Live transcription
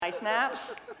snaps.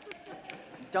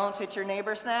 Don't hit your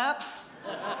neighbor snaps.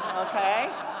 Okay?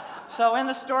 So in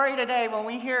the story today, when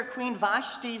we hear Queen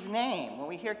Vashti's name,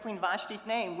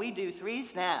 we do 3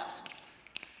 snaps.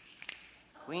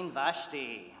 Queen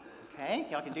Vashti. Okay,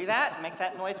 y'all can do that. Make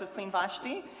that noise with Queen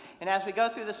Vashti. And as we go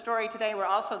through the story today, we're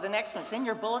also, the next one, it's in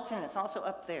your bulletin, it's also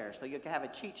up there, so you can have a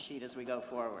cheat sheet as we go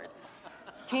forward.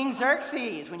 King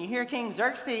Xerxes. When you hear King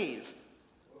Xerxes,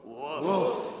 woof.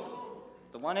 Woof.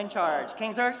 The one in charge.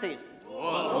 King Xerxes.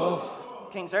 Woof.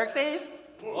 King Xerxes.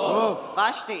 Woof.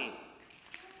 Vashti.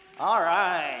 All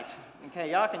right.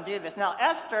 Okay, y'all can do this. Now,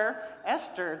 Esther,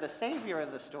 the savior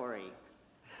of the story.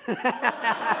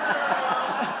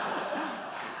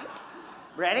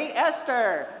 Ready?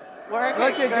 Esther, work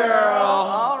it, girl.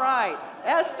 All right.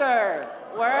 Esther,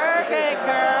 work it,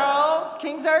 girl.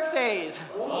 King Xerxes.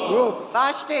 Woof.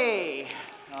 Vashti.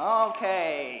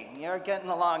 Okay, you're getting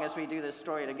along as we do this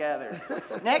story together.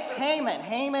 Next, Haman.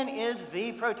 Haman is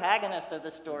the protagonist of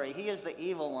the story. He is the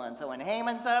evil one. So when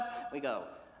Haman's up, we go,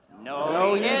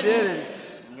 no, he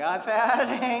didn't. Got that,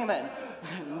 Haman?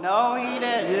 No, he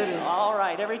didn't. All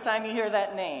right, every time you hear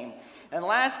that name. And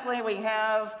lastly, we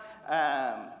have,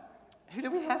 who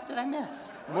do we have? Did I miss?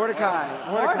 Mordecai.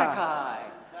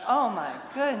 Oh, my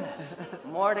goodness.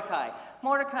 Mordecai.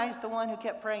 Mordecai is the one who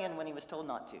kept praying when he was told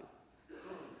not to.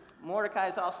 Mordecai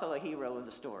is also a hero of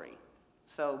the story.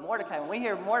 So Mordecai, when we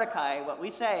hear Mordecai, what we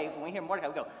say, when we hear Mordecai,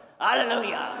 we go,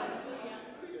 hallelujah.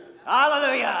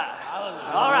 Hallelujah.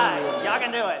 Hallelujah. All right, y'all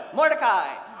can do it.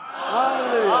 Mordecai.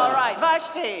 Hallelujah. All right,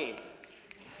 Vashti.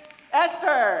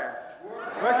 Esther.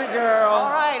 Work it, girl.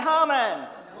 All right, Haman.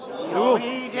 No,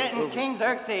 he didn't. King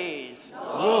Xerxes.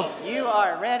 Woof. You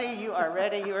are ready, you are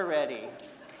ready, you are ready.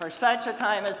 For such a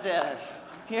time as this,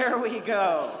 here we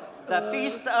go. The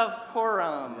Feast of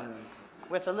Purim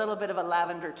with a little bit of a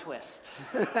lavender twist.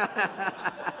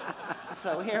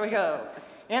 So here we go.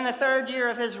 In the 3rd year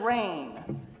of his reign,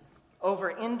 over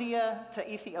India to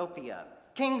Ethiopia,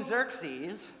 King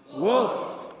Xerxes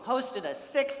hosted a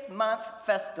 6-month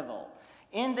festival,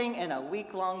 ending in a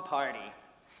week-long party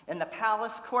in the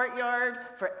palace courtyard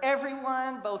for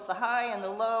everyone, both the high and the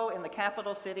low, in the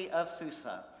capital city of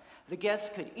Susa. The guests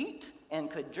could eat and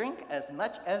could drink as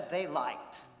much as they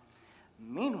liked.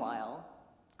 Meanwhile,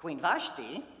 Queen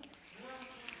Vashti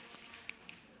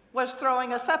was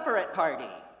throwing a separate party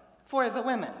for the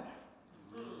women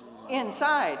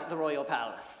inside the royal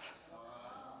palace.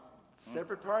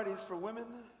 Separate parties for women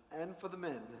and for the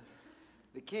men.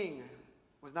 The king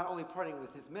was not only partying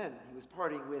with his men, he was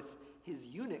partying with his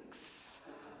eunuchs.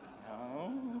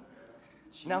 Oh.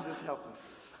 Jesus, help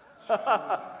us.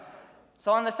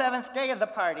 So on the 7th day of the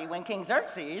party, when King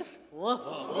Xerxes,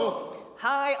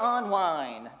 high on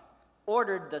wine,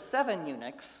 ordered the 7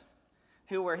 eunuchs,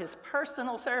 who were his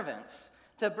personal servants,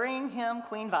 to bring him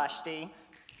Queen Vashti,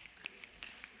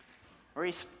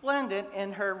 resplendent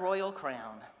in her royal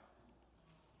crown.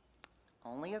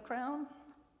 Only a crown?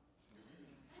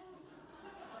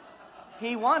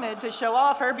 He wanted to show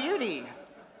off her beauty.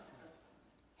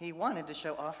 He wanted to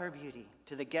show off her beauty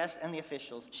to the guests and the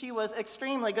officials. She was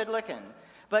extremely good looking.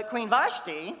 But Queen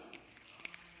Vashti,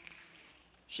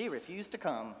 she refused to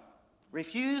come.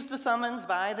 Refused the summons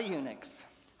by the eunuchs.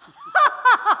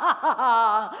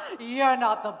 You're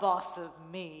not the boss of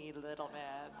me, little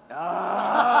man.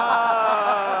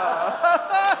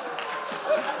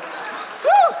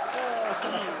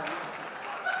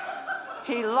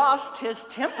 He lost his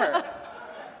temper,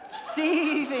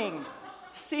 seething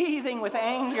with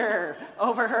anger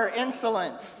over her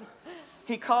insolence.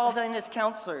 He called in his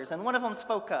counselors, and one of them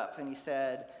spoke up, and he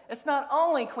said, "It's not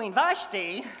only Queen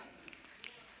Vashti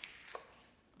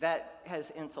that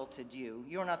has insulted you.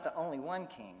 You're not the only one,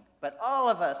 king. But all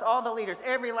of us, all the leaders,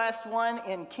 every last one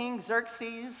in King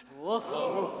Xerxes'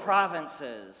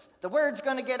 provinces. The word's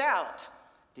going to get out.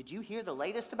 Did you hear the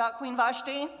latest about Queen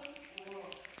Vashti?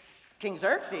 King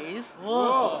Xerxes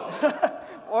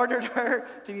ordered her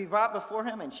to be brought before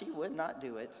him, and she would not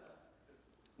do it.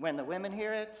 When the women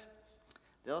hear it,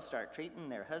 they'll start treating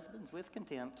their husbands with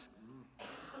contempt.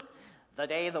 The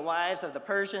day the wives of the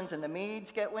Persians and the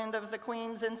Medes get wind of the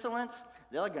queen's insolence,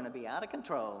 they're going to be out of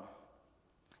control.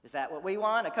 Is that what we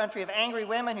want? A country of angry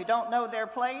women who don't know their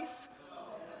place?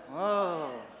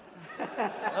 Oh.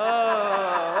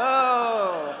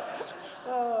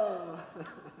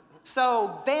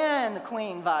 So ban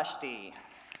Queen Vashti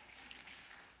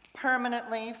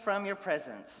permanently from your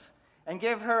presence and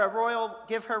give her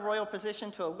royal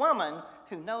position to a woman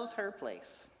who knows her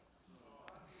place.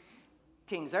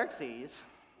 King Xerxes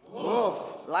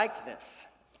liked this.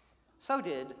 So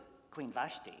did Queen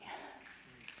Vashti.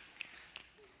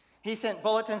 He sent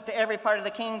bulletins to every part of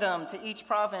the kingdom, to each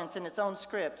province in its own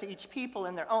script, to each people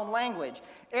in their own language.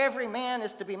 Every man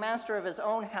is to be master of his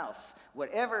own house.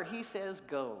 Whatever he says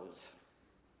goes.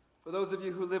 For those of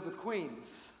you who live with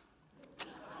queens,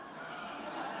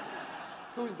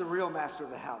 who's the real master of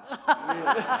the house?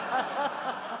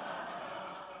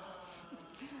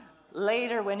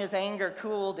 Later, when his anger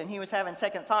cooled and he was having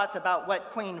second thoughts about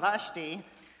what Queen Vashti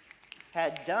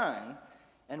had done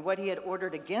and what he had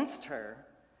ordered against her,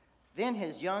 then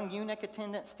his young eunuch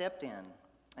attendant stepped in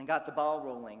and got the ball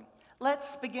rolling.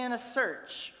 Let's begin a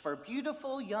search for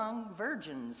beautiful young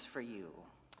virgins for you.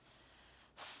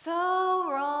 So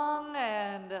wrong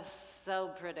and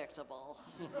so predictable.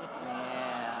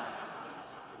 Yeah.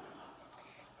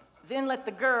 Then let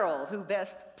the girl who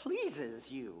best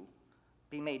pleases you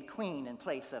be made queen in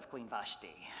place of Queen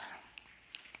Vashti.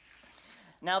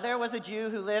 Now there was a Jew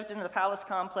who lived in the palace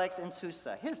complex in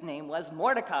Susa. His name was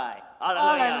Mordecai.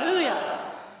 Hallelujah. Hallelujah.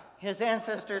 His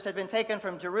ancestors had been taken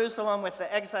from Jerusalem with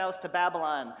the exiles to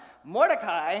Babylon.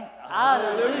 Mordecai,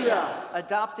 Hallelujah.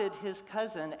 adopted his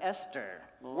cousin Esther.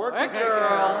 Work Work it,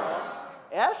 girl.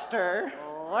 Esther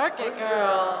Work it,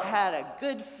 girl. had a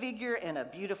good figure and a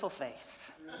beautiful face.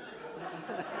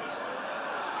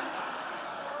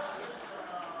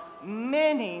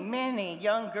 Many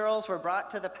young girls were brought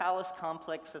to the palace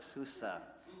complex of Susa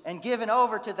and given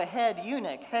over to the head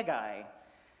eunuch, Hegai.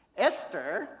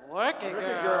 Esther Work it,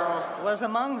 girl. was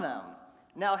among them.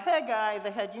 Now Hegai, the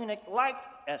head eunuch, liked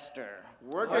Esther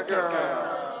Work it,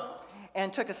 girl.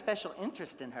 and took a special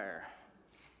interest in her.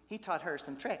 He taught her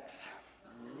some tricks.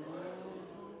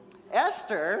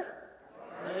 Esther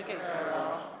Work it,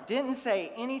 girl. didn't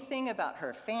say anything about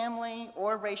her family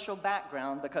or racial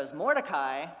background because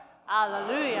Mordecai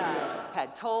Hallelujah.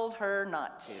 had told her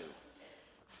not to.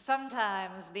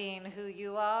 Sometimes being who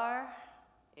you are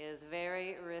is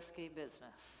very risky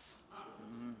business.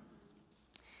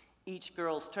 Each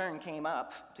girl's turn came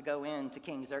up to go in to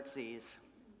King Xerxes.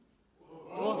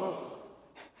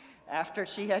 After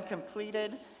she had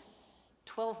completed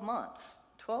 12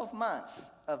 months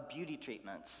of beauty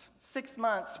treatments, 6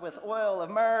 months with oil of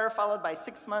myrrh, followed by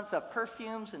 6 months of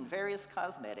perfumes and various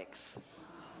cosmetics.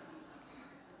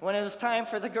 When it was time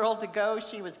for the girl to go,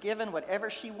 she was given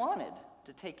whatever she wanted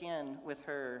to take in with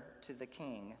her to the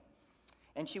king.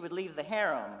 And she would leave the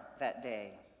harem that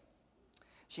day.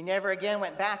 She never again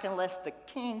went back unless the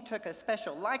king took a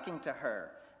special liking to her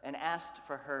and asked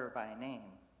for her by name.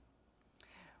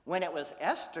 When it was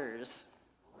Esther's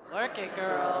Work it,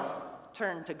 girl.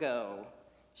 turn to go,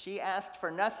 she asked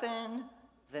for nothing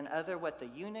than other what the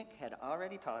eunuch had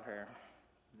already taught her.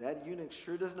 That eunuch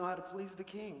sure does know how to please the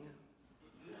king.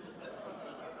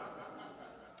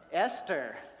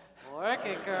 Esther, Work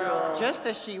it, girl. just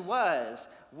as she was,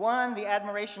 won the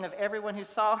admiration of everyone who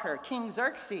saw her. King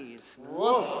Xerxes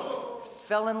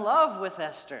fell in love with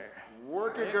Esther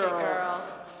Work it, Work it, girl. girl.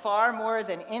 far more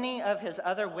than any of his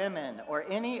other women or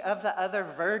any of the other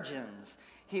virgins.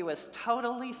 He was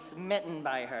totally smitten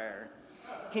by her.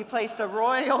 He placed a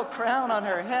royal crown on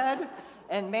her head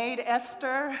and made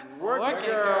Esther Work Work it, it,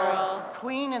 girl. girl.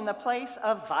 queen in the place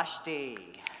of Vashti.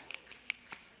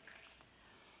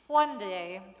 One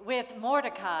day, with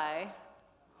Mordecai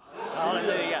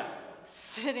Hallelujah.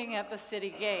 sitting at the city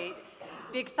gate,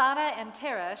 Bigthana and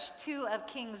Teresh, two of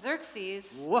King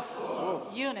Xerxes' Woof.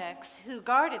 eunuchs who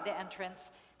guarded the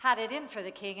entrance, had it in for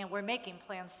the king and were making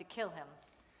plans to kill him.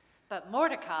 But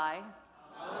Mordecai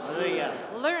Hallelujah.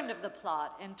 learned of the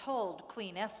plot and told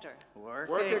Queen Esther, Work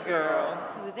it, girl.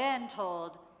 who then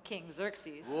told King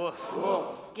Xerxes,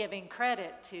 giving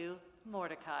credit to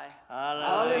Mordecai.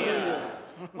 Hallelujah.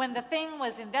 When the thing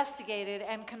was investigated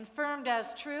and confirmed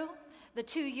as true, the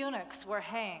two eunuchs were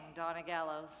hanged on a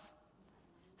gallows.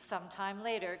 Sometime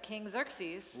later, King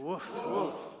Xerxes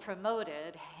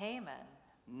promoted Haman,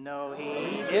 No,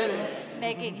 he didn't.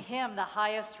 making him the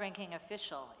highest-ranking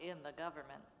official in the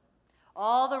government.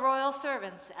 All the royal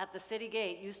servants at the city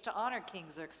gate used to honor King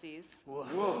Xerxes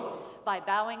by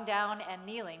bowing down and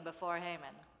kneeling before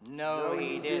Haman. No,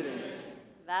 he didn't.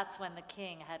 That's when the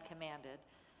king had commanded.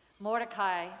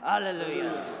 Mordecai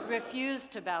Hallelujah.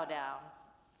 refused to bow down.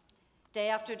 Day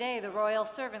after day, the royal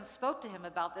servants spoke to him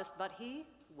about this, but he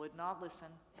would not listen.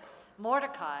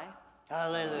 Mordecai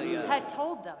Hallelujah. had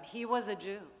told them he was a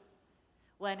Jew.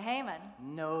 When Haman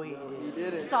No, he didn't. He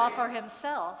did it. saw for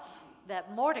himself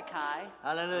that Mordecai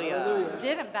Hallelujah.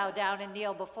 didn't bow down and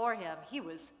kneel before him, he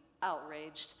was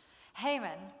outraged.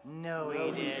 Haman No,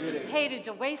 he didn't. hated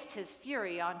to waste his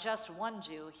fury on just one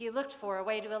Jew. He looked for a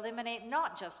way to eliminate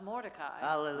not just Mordecai,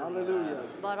 Hallelujah. Hallelujah.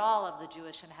 but all of the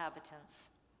Jewish inhabitants.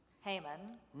 Haman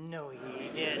No, he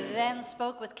didn't. then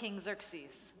spoke with King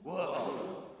Xerxes.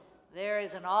 Whoa. There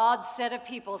is an odd set of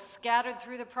people scattered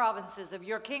through the provinces of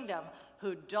your kingdom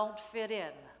who don't fit in.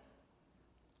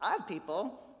 Odd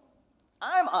people?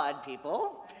 I'm odd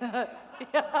people.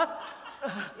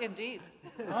 Indeed.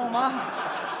 Oh, my.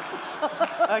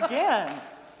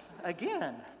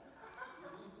 Again.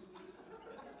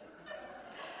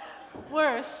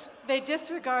 Worse, they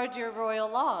disregard your royal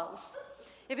laws.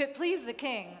 If it please the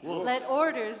king, let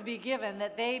orders be given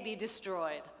that they be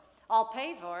destroyed. I'll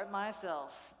pay for it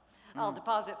myself. I'll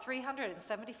deposit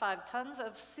 375 tons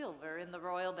of silver in the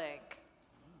royal bank.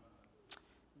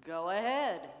 Go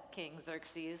ahead, King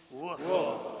Xerxes,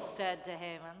 said to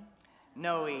Haman.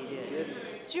 No, he didn't.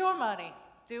 It's your money.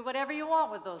 Do whatever you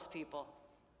want with those people.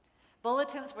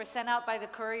 Bulletins were sent out by the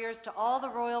couriers to all the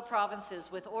royal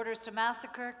provinces with orders to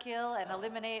massacre, kill, and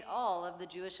eliminate all of the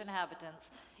Jewish inhabitants,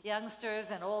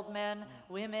 youngsters and old men,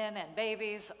 women and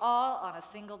babies, all on a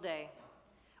single day.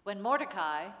 When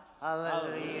Mordecai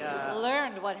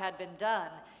learned what had been done,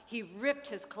 he ripped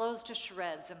his clothes to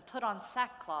shreds and put on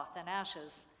sackcloth and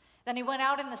ashes. Then he went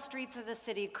out in the streets of the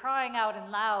city, crying out in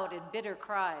loud and bitter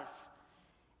cries.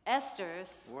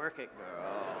 Esther's Work it,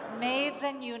 girl. maids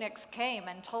and eunuchs came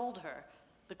and told her.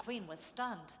 The queen was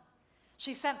stunned.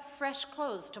 She sent fresh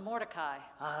clothes to Mordecai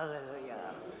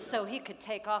Hallelujah. so he could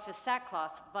take off his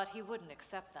sackcloth, but he wouldn't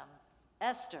accept them.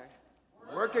 Esther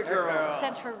Work it, girl.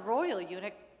 sent her royal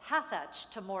eunuch Hathach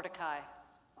to Mordecai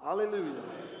Hallelujah.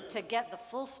 to get the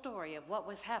full story of what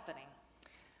was happening.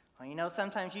 Well, you know,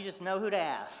 sometimes you just know who to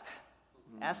ask.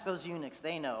 Ask those eunuchs,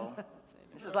 they know.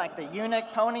 This is like the eunuch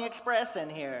Pony Express in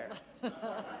here.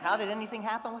 How did anything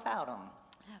happen without them?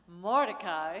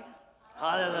 Mordecai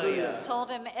Hallelujah. told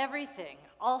him everything,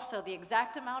 also the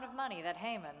exact amount of money that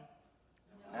Haman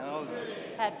Oh,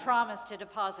 had promised to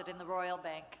deposit in the royal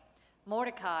bank.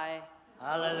 Mordecai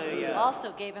hallelujah.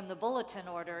 also gave him the bulletin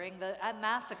ordering the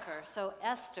massacre, so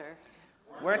Esther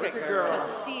Work it, girl.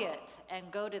 could see it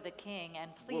and go to the king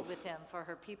and plead with him for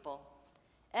her people.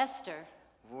 Esther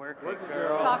Work it,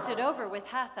 girl. talked it over with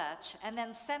Hathach and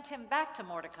then sent him back to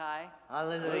Mordecai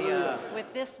Hallelujah.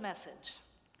 with this message.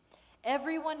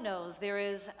 Everyone knows there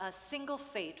is a single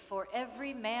fate for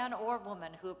every man or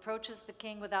woman who approaches the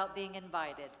king without being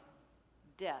invited: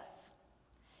 death.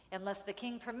 Unless the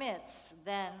king permits,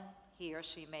 then he or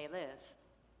she may live.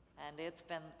 And it's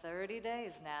been 30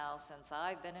 days now since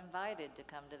I've been invited to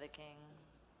come to the king.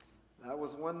 That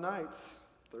was one night.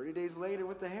 30 days later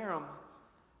with the harem,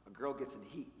 a girl gets in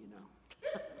heat, you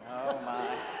know. Oh, my.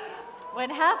 When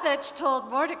Hathach told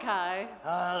Mordecai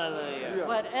Hallelujah.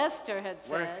 what Esther had Work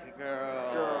said, it,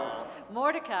 girl.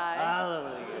 Mordecai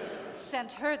Hallelujah.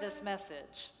 sent her this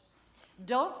message.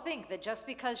 Don't think that just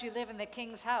because you live in the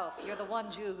king's house, you're the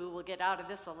one Jew who will get out of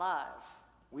this alive.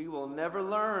 We will never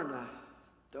learn.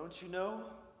 Don't you know?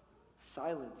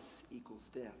 Silence equals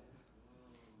death.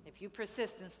 If you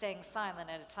persist in staying silent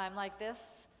at a time like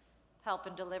this, help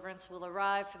and deliverance will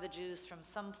arrive for the Jews from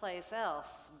someplace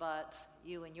else, but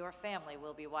you and your family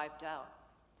will be wiped out.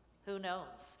 Who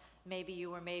knows? Maybe you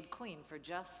were made queen for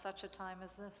just such a time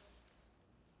as this.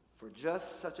 For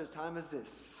just such a time as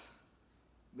this,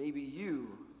 maybe you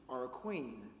are a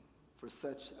queen for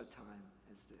such a time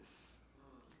as this.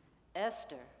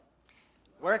 Esther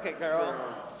Work it, girl.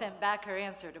 sent back her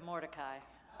answer to Mordecai.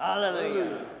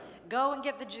 Hallelujah. Go and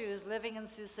get the Jews living in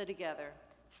Susa together.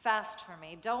 Fast for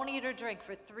me. Don't eat or drink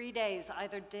for 3 days,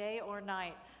 either day or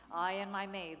night. I and my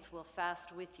maids will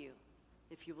fast with you.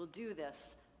 If you will do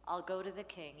this, I'll go to the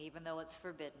king, even though it's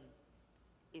forbidden.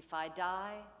 If I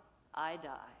die, I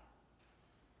die.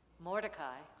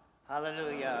 Mordecai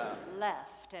Hallelujah.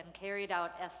 left and carried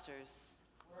out Esther's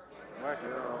Work it,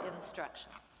 girl.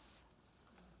 instructions.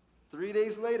 3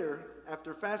 days later,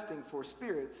 after fasting for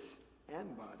spirits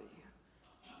and body,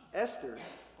 Esther,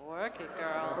 Work it,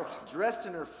 girl. dressed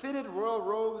in her fitted royal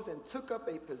robes, and took up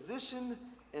a position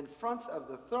in front of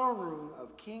the throne room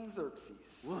of King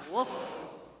Xerxes. Woof.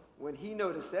 When he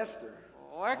noticed Esther,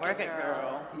 Work Work it, it,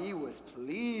 girl. girl. he was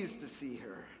pleased to see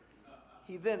her.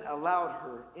 He then allowed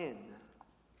her in.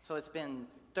 So it's been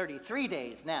 33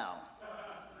 days now.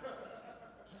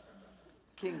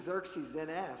 King Xerxes then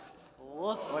asked,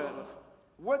 Woof.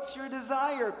 "What's your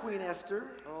desire, Queen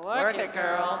Esther? Work it,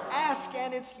 girl. Ask,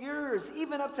 and it's yours,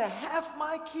 even up to half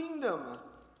my kingdom."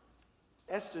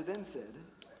 Esther then said,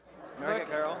 Work it,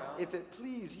 girl. "If it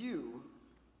please you,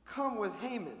 come with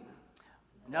Haman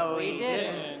No, We he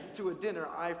didn't. didn't. to a dinner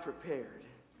I've prepared."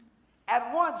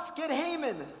 "At once, get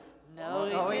Haman," No,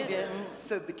 No, he he didn't. didn't.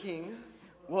 said the king.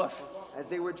 Woof. As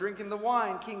they were drinking the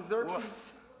wine, King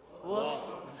Xerxes Woof.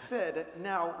 said,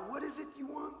 "Now, what is it you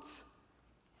want?"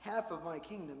 Half of my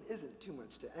kingdom isn't too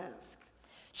much to ask.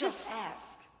 Just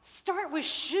ask. Start with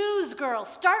shoes, girl.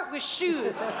 Start with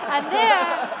shoes. And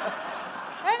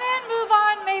then move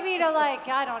on maybe to, like,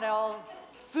 I don't know,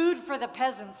 food for the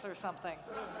peasants or something.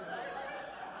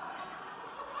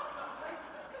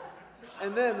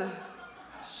 And then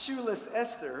shoeless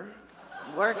Esther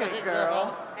Work it,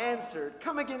 girl. answered,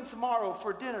 come again tomorrow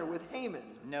for dinner with Haman.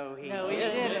 No, he No, he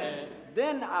didn't.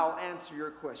 Then I'll answer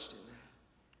your question.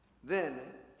 Then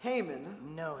Haman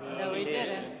No, No, he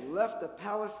didn't. left the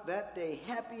palace that day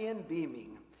happy and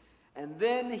beaming. And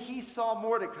then he saw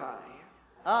Mordecai,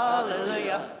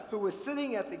 Hallelujah. who was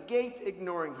sitting at the gate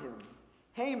ignoring him.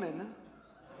 Haman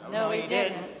No, he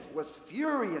didn't. was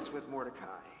furious with Mordecai.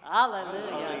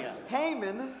 Hallelujah.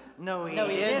 Haman No, he No,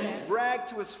 he didn't. didn't. bragged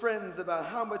to his friends about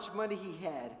how much money he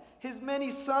had, his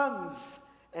many sons,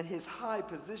 and his high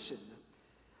position.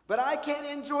 But I can't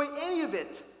enjoy any of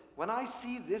it when I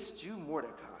see this Jew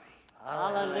Mordecai.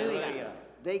 Hallelujah.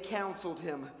 They counseled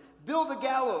him, build a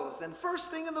gallows, and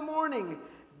first thing in the morning,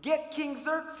 get King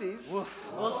Xerxes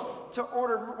to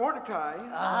order Mordecai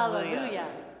Hallelujah.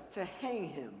 to hang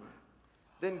him.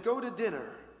 Then go to dinner.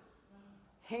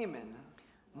 Haman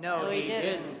No, he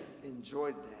didn't.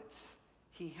 enjoyed that.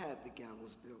 He had the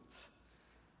gallows built.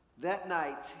 That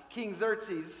night, King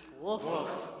Xerxes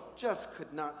just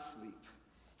could not sleep.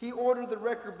 He ordered the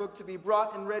record book to be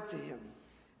brought and read to him.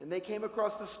 And they came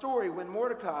across the story when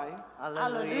Mordecai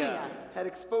Hallelujah. had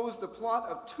exposed the plot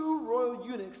of 2 royal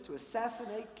eunuchs to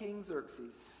assassinate King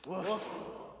Xerxes.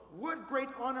 What great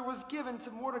honor was given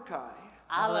to Mordecai?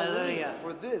 Hallelujah.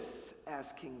 For this,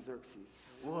 asked King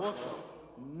Xerxes.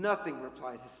 Nothing,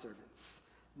 replied his servants.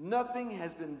 Nothing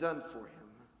has been done for him.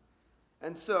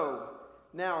 And so,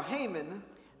 now Haman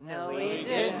No, he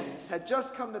didn't. had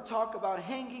just come to talk about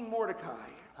hanging Mordecai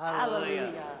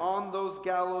Hallelujah. on those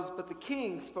gallows, but the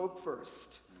king spoke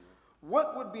first.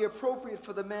 What would be appropriate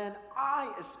for the man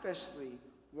I especially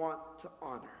want to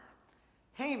honor?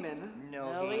 Haman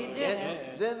No, he he didn't.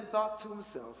 didn't. then thought to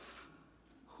himself,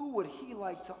 who would he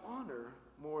like to honor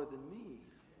more than me?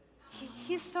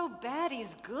 He's so bad,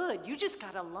 he's good. You just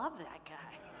gotta love that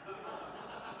guy.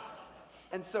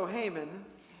 And so Haman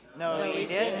No, he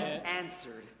didn't.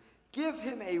 answered, give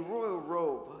him a royal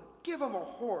robe, give him a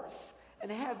horse,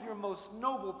 and have your most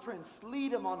noble prince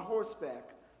lead him on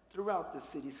horseback throughout the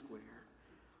city square.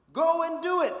 Go and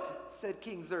do it, said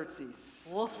King Xerxes.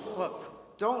 Woof.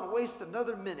 Don't waste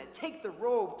another minute. Take the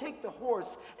robe, take the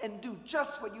horse, and do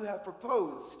just what you have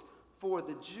proposed for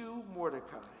the Jew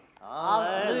Mordecai.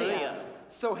 Hallelujah.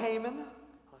 So Haman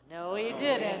No, he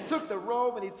didn't. took the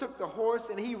robe and he took the horse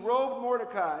and he robed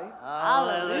Mordecai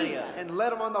Hallelujah. and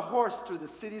led him on the horse through the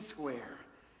city square.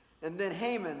 And then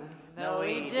Haman No,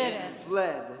 he didn't.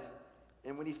 fled.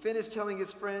 And when he finished telling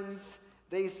his friends,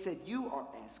 they said, you are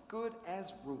as good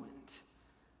as ruined.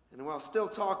 And while still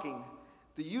talking,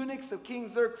 the eunuchs of King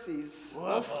Xerxes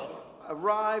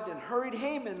arrived and hurried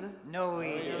Haman No,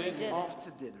 he didn't. off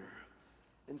to dinner.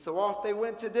 And so off they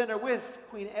went to dinner with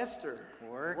Queen Esther.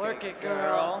 Work it,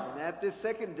 girl. And at this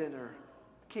second dinner,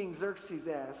 King Xerxes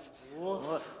asked,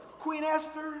 Queen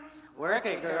Esther, Work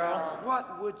it, girl.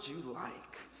 what would you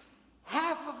like?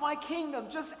 Half of my kingdom,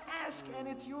 just ask and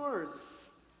it's yours.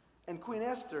 And Queen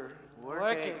Esther,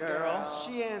 Work it, girl.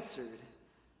 she answered,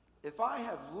 if I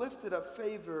have lifted up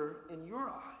favor in your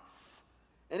eyes,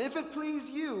 and if it please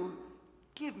you,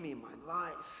 give me my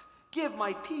life. Give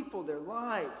my people their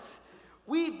lives.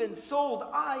 We've been sold,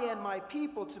 I and my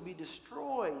people, to be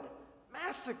destroyed,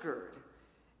 massacred.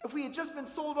 If we had just been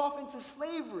sold off into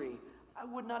slavery, I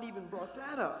would not even brought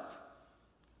that up.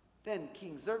 Then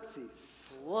King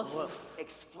Xerxes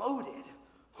exploded.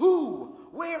 Who?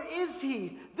 Where is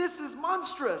he? This is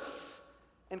monstrous.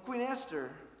 And Queen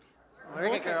Esther,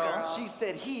 Work it, girl. she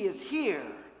said, he is here.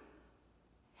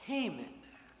 Haman.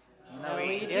 No,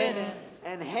 he didn't.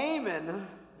 And Haman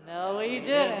No, he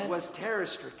didn't. was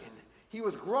terror-stricken. He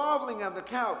was groveling on the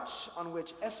couch on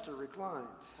which Esther reclined.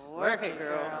 Work it,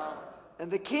 girl.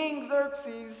 And the king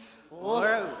Xerxes,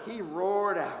 he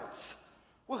roared out,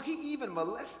 will he even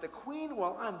molest the queen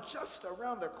while I'm just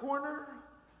around the corner?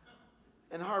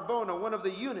 And Harbona, one of the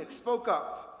eunuchs, spoke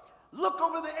up, look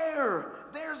over there.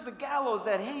 There's the gallows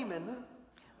that Haman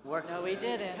No, he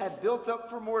didn't. had built up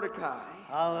for Mordecai.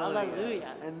 Hallelujah.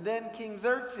 Hallelujah. And then King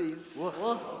Xerxes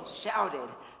shouted,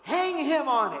 hang him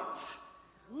on it.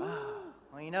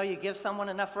 Well, you know, you give someone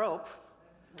enough rope.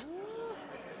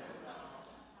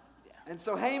 And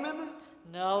so Haman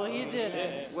No, he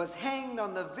didn't. was hanged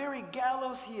on the very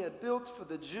gallows he had built for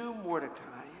the Jew Mordecai.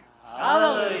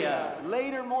 Hallelujah.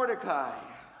 Later, Mordecai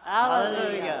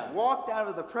Hallelujah. walked out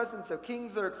of the presence of King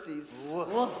Xerxes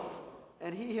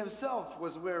and he himself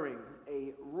was wearing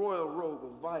a royal robe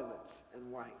of violets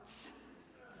and whites.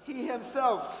 He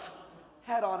himself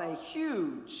had on a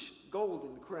huge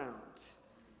golden crown.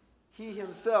 He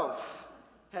himself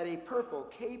had a purple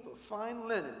cape of fine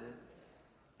linen,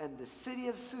 and the city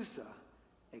of Susa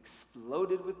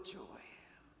exploded with joy.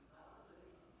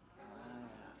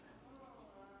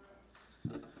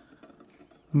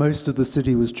 Most of the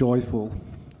city was joyful,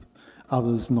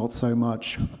 others not so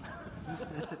much.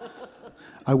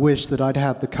 I wish that I'd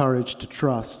had the courage to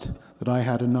trust that I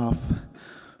had enough,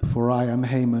 for I am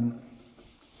Haman.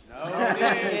 No, you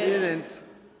didn't.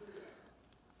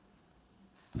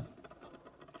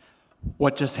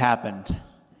 What just happened?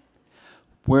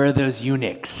 Where are those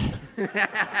eunuchs?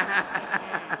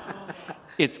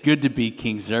 It's good to be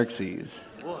King Xerxes.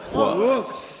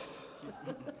 Whoa.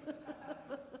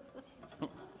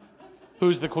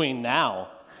 Who's the queen now?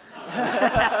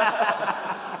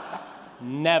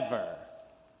 Never,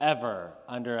 ever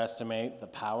underestimate the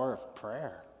power of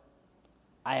prayer.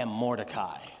 I am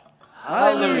Mordecai.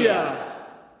 Hallelujah.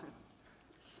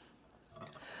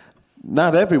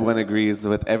 Not everyone agrees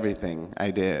with everything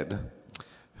I did.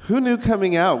 Who knew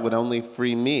coming out would only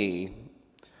free me,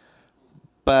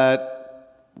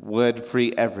 but would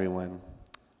free everyone?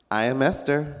 I am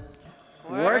Esther.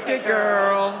 Work it,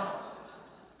 girl.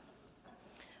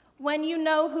 When you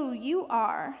know who you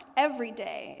are, every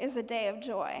day is a day of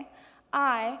joy.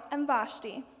 I am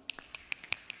Vashti.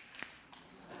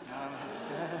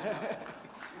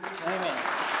 Amen.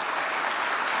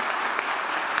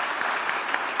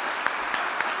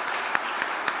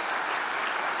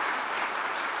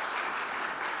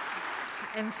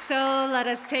 And so let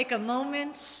us take a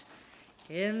moment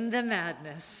in the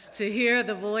madness to hear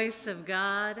the voice of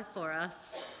God for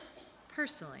us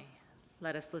personally.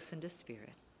 Let us listen to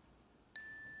Spirit.